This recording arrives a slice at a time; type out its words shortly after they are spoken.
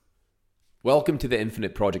Welcome to the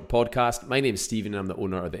Infinite Project podcast. My name is Stephen and I'm the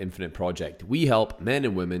owner of the Infinite Project. We help men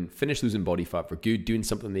and women finish losing body fat for good, doing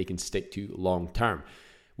something they can stick to long term.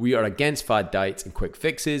 We are against fad diets and quick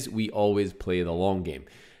fixes. We always play the long game.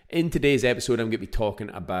 In today's episode, I'm going to be talking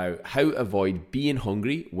about how to avoid being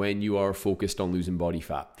hungry when you are focused on losing body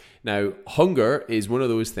fat. Now, hunger is one of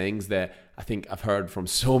those things that I think I've heard from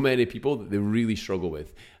so many people that they really struggle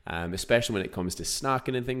with, especially when it comes to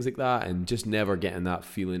snacking and things like that, and just never getting that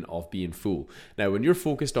feeling of being full. Now, when you're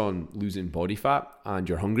focused on losing body fat and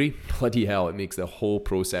you're hungry, bloody hell, it makes the whole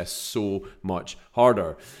process so much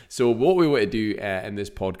harder. So what we want to do in this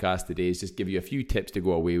podcast today is just give you a few tips to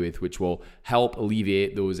go away with, which will help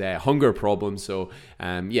alleviate those hunger problems. So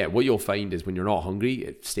what you'll find is when you're not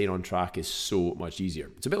hungry, staying on track is so much easier.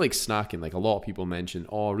 It's a bit like snacking. Like a lot of people mention,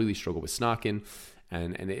 I really struggle with snacking.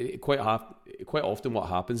 And it quite often what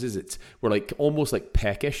happens is we're like almost like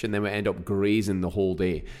peckish, and then we end up grazing the whole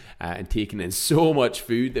day and taking in so much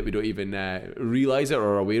food that we don't even realize it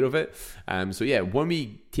or are aware of it. When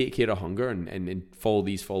we take care of hunger and follow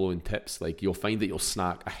these following tips, like you'll find that you'll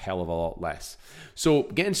snack a hell of a lot less. So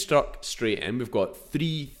getting stuck straight in, we've got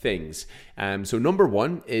three things. So number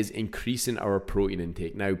one is increasing our protein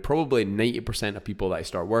intake. Now, probably 90% of people that I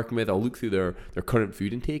start working with, I'll look through their current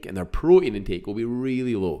food intake, and their protein intake will be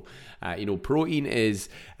really low. Protein is,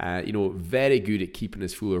 very good at keeping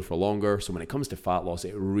us fuller for longer. So when it comes to fat loss,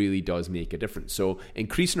 it really does make a difference. So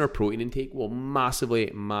increasing our protein intake will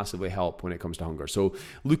massively, massively help when it comes to hunger. So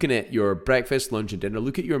looking at your breakfast, lunch, and dinner,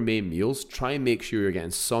 look at your main meals. Try and make sure you're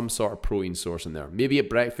getting some sort of protein source in there. Maybe at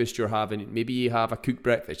breakfast maybe you have a cooked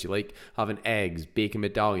breakfast. You like having eggs, bacon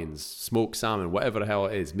medallions, smoked salmon, whatever the hell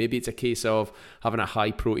it is. Maybe it's a case of having a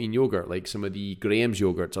high protein yogurt, like some of the Graham's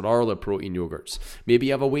yogurts or Arla protein yogurts. Maybe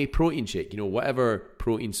you have a whey protein shake. Whatever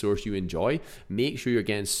protein source you enjoy, make sure you're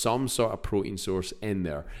getting some sort of protein source in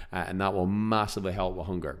there, and that will massively help with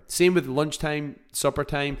hunger. Same with lunchtime, supper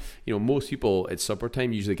time. Most people at supper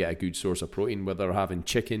time usually get a good source of protein, whether they're having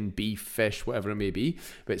chicken, beef, fish, whatever it may be.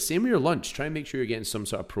 But same with your lunch, try and make sure you're getting some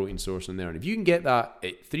sort of protein source in there. And if you can get that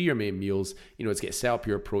at 3 of your main meals, it's get set up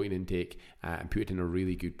your protein intake and put it in a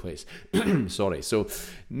really good place. Sorry. So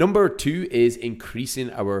number 2 is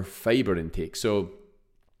increasing our fiber intake. So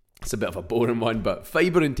it's a bit of a boring one, but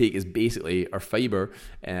fiber intake is basically,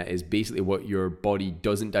 what your body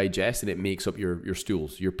doesn't digest, and it makes up your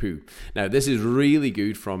stools, your poo. Now, this is really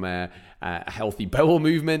good from healthy bowel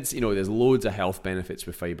movements. There's loads of health benefits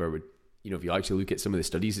with fiber. If you actually look at some of the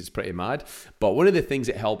studies, it's pretty mad. But one of the things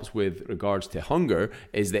it helps with regards to hunger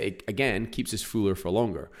is that it, again, keeps us fuller for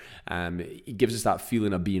longer. It gives us that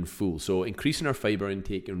feeling of being full. So increasing our fiber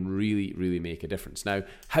intake can really, really make a difference. Now,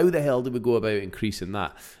 how the hell do we go about increasing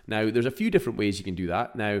that? Now, there's a few different ways you can do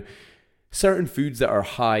that. Now, certain foods that are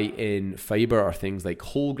high in fiber are things like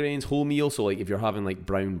whole grains, wholemeal. So like if you're having like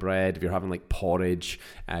brown bread, if you're having like porridge,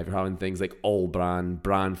 if you're having things like all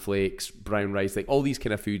bran flakes, brown rice, like all these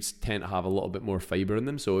kind of foods tend to have a little bit more fiber in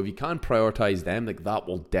them. So if you can prioritize them, like that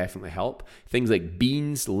will definitely help. Things like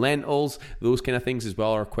beans, lentils, those kind of things as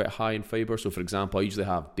well are quite high in fiber. So for example, I usually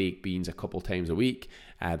have baked beans a couple times a week.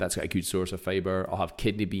 That's got a good source of fiber. I'll have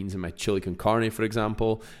kidney beans in my chili con carne, for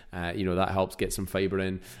example. That helps get some fiber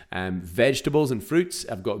in. Vegetables and fruits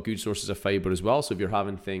have got good sources of fiber as well. So if you're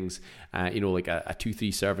having things, like a 2-3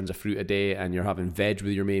 servings of fruit a day, and you're having veg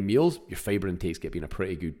with your main meals, your fiber intake's going to be in a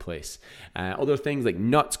pretty good place. Other things like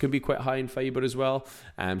nuts can be quite high in fiber as well.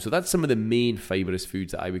 So that's some of the main fibrous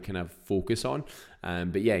foods that I would kind of focus on.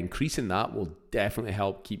 Increasing that will definitely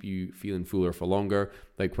help keep you feeling fuller for longer.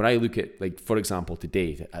 Like when I look at, like, for example,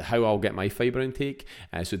 today, how I'll get my fiber intake.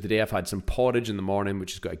 So today I've had some porridge in the morning,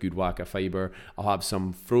 which has got a good whack of fiber. I'll have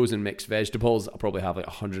some frozen mixed vegetables. I'll probably have like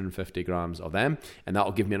 150 grams of them, and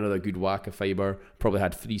that'll give me another good whack of fiber. Probably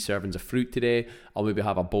had 3 servings of fruit today. I'll maybe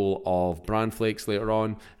have a bowl of bran flakes later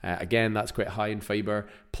on. Again, that's quite high in fiber.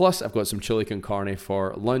 Plus, I've got some chili con carne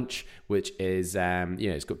for lunch, which is,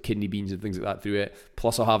 it's got kidney beans and things like that through it.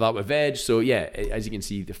 Plus, I'll have that with veg. So, as you can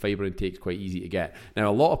see, the fiber intake is quite easy to get. Now,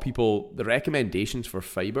 a lot of people, the recommendations for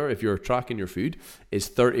fiber, if you're tracking your food, is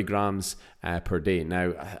 30 grams per day.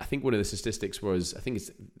 Now, I think one of the statistics was, I think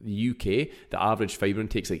it's the UK, the average fiber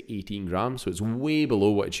intake is like 18 grams. So, it's way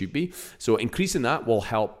below what it should be. So, increasing that will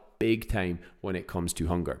help big time when it comes to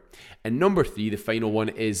hunger. And number 3, the final one,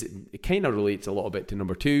 is it kind of relates a little bit to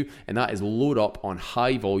number 2, and that is load up on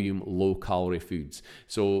high volume, low calorie foods.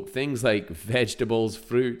 So things like vegetables,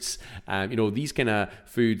 fruits, these kind of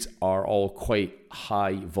foods are all quite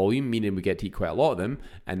high volume, meaning we get to eat quite a lot of them,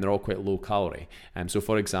 and they're all quite low calorie. So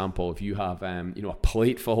for example, if you have a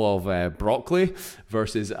plate full of broccoli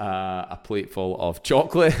versus a plate full of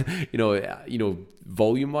chocolate,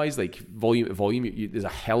 volume wise, like volume to volume, there's a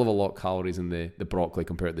hell of a lot of calories in the broccoli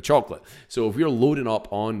compared to the chocolate. So if we're loading up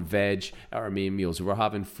on veg at our main meals, if we're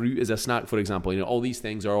having fruit as a snack, for example, all these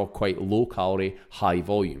things are all quite low calorie, high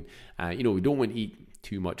volume. We don't want to eat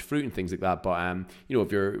too much fruit and things like that, but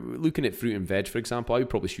if you're looking at fruit and veg, for example, I would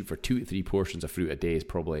probably shoot for 2 to 3 portions of fruit a day is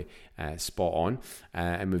probably spot on.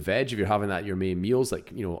 And with veg, if you're having that at your main meals,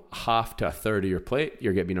 like half to a third of your plate,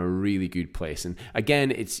 you're getting a really good place. And again,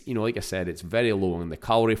 it's like I said, it's very low on the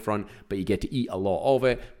calorie front, but you get to eat a lot of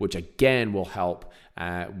it, which again will help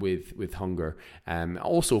with hunger.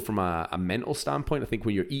 Also from a mental standpoint, I think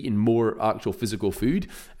when you're eating more actual physical food,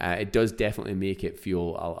 it does definitely make it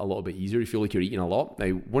feel a little bit easier. You feel like you're eating a lot. Now,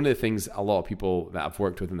 one of the things a lot of people that I've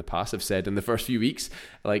worked with in the past have said in the first few weeks,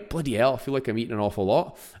 like, bloody hell, I feel like I'm eating an awful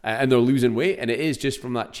lot, and they're losing weight. And it is just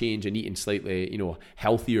from that change in eating slightly,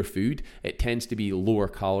 healthier food. It tends to be lower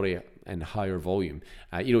calorie and higher volume.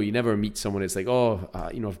 You never meet someone that's like,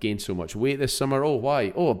 I've gained so much weight this summer. Oh,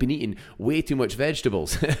 why? Oh, I've been eating way too much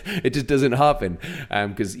vegetables. It just doesn't happen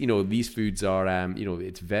because, these foods are,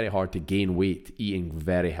 it's very hard to gain weight eating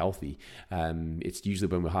very healthy. It's usually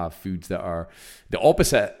when we have foods that are the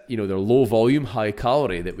opposite, they're low volume, high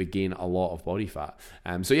calorie, that we gain a lot of body fat.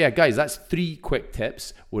 So yeah, guys, that's 3 quick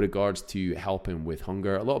tips with regards to helping with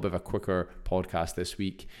hunger. A little bit of a quicker podcast this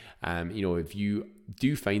week. If you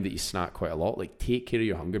do find that you snack quite a lot, like take care of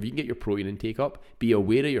your hunger. If you can get your protein intake up, be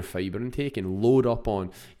aware of your fiber intake and load up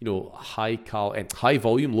on, high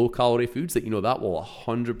volume, low calorie foods that will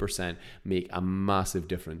 100% make a massive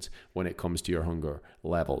difference when it comes to your hunger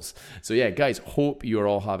levels. So yeah, guys, hope you're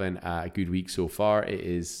all having a good week so far. It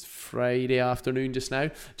is Friday afternoon just now,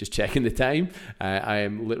 just checking the time. I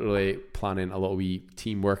am literally planning a little wee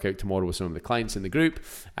team workout tomorrow with some of the clients in the group.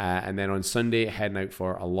 And then on Sunday, heading out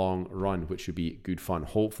for a long run, which should be good fun.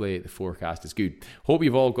 Hopefully the forecast is good. Hope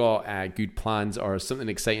you've all got good plans or something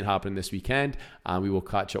exciting happening this weekend. And we will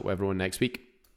catch up with everyone next week.